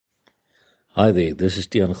Hi there, this is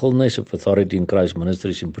Tian Gilnes of Authority in Christ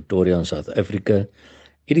Ministries in Pretoria in South Africa.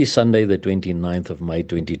 It is Sunday, the 29th of May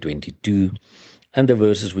 2022, and the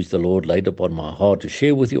verses which the Lord laid upon my heart to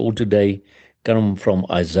share with you all today come from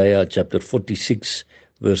Isaiah chapter 46,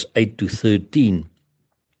 verse 8 to 13,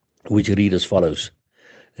 which read as follows.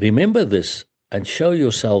 Remember this and show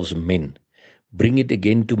yourselves men. Bring it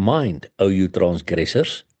again to mind, O you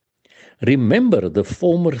transgressors. Remember the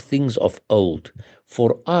former things of old,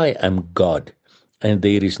 for I am God, and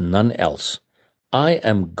there is none else. I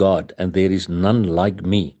am God, and there is none like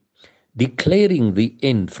me, declaring the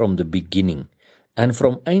end from the beginning, and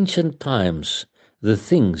from ancient times the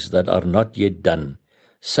things that are not yet done,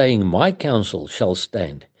 saying, My counsel shall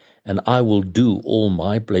stand, and I will do all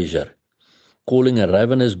my pleasure, calling a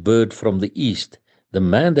ravenous bird from the east, the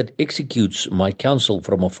man that executes my counsel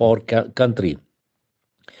from a far country.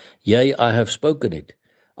 Yea, I have spoken it,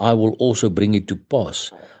 I will also bring it to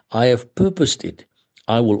pass. I have purposed it,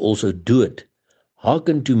 I will also do it.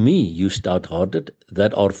 Hearken to me, you stouthearted,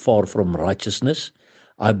 that are far from righteousness.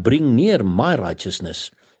 I bring near my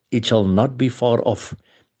righteousness, it shall not be far off,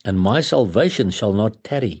 and my salvation shall not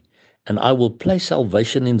tarry. And I will place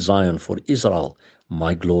salvation in Zion for Israel,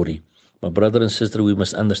 my glory. My brother and sister, we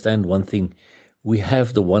must understand one thing. We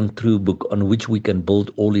have the one true book on which we can build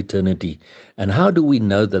all eternity. And how do we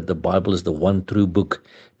know that the Bible is the one true book?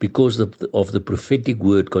 Because of the prophetic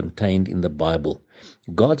word contained in the Bible.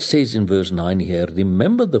 God says in verse 9 here,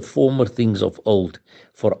 remember the former things of old,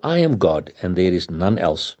 for I am God and there is none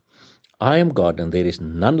else. I am God and there is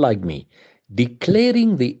none like me,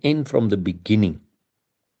 declaring the end from the beginning,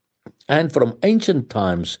 and from ancient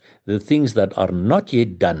times the things that are not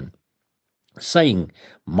yet done, saying,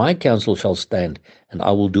 My counsel shall stand, and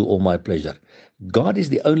I will do all my pleasure. God is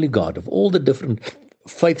the only God of all the different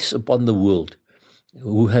faiths upon the world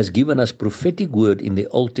who has given us prophetic word in the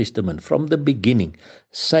Old Testament from the beginning,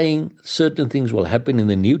 saying certain things will happen in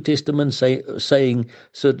the New Testament, saying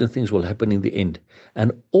certain things will happen in the end.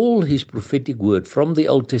 And all his prophetic word from the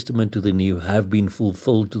Old Testament to the New have been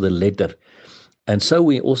fulfilled to the letter. And so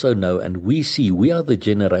we also know, and we see, we are the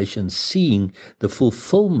generation seeing the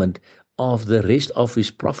fulfillment of the rest of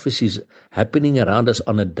his prophecies happening around us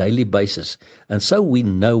on a daily basis. And so we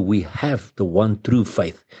know we have the one true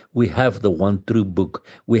faith. We have the one true book.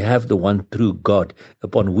 We have the one true God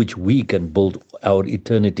upon which we can build our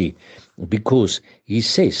eternity. Because he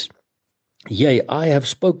says, Yea, I have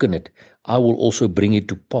spoken it, I will also bring it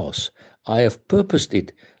to pass. I have purposed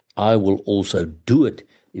it, I will also do it.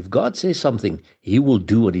 If God says something, he will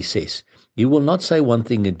do what he says. He will not say one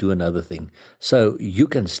thing and do another thing. So you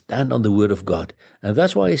can stand on the word of God. And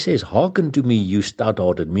that's why he says, Hearken to me, you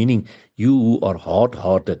stouthearted, meaning you who are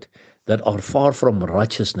hard-hearted, that are far from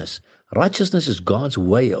righteousness. Righteousness is God's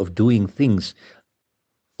way of doing things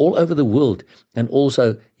all over the world. And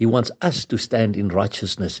also he wants us to stand in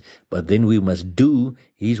righteousness, but then we must do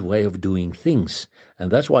his way of doing things. And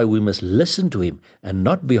that's why we must listen to him and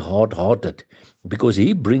not be hard-hearted, because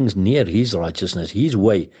he brings near his righteousness, his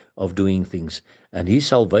way of doing things, and his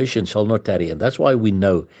salvation shall not tarry. And that's why we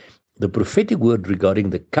know the prophetic word regarding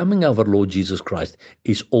the coming of our Lord Jesus Christ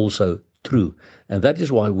is also true. And that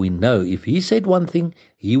is why we know if he said one thing,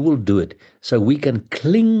 he will do it. So we can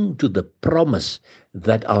cling to the promise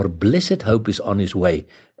that our blessed hope is on his way,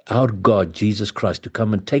 our God, Jesus Christ, to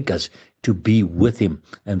come and take us to be with him.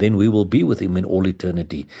 And then we will be with him in all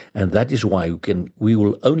eternity. And that is why we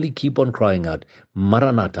will only keep on crying out,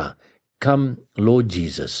 Maranatha, come Lord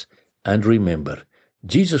Jesus. And remember,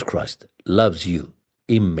 Jesus Christ loves you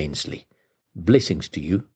immensely. Blessings to you.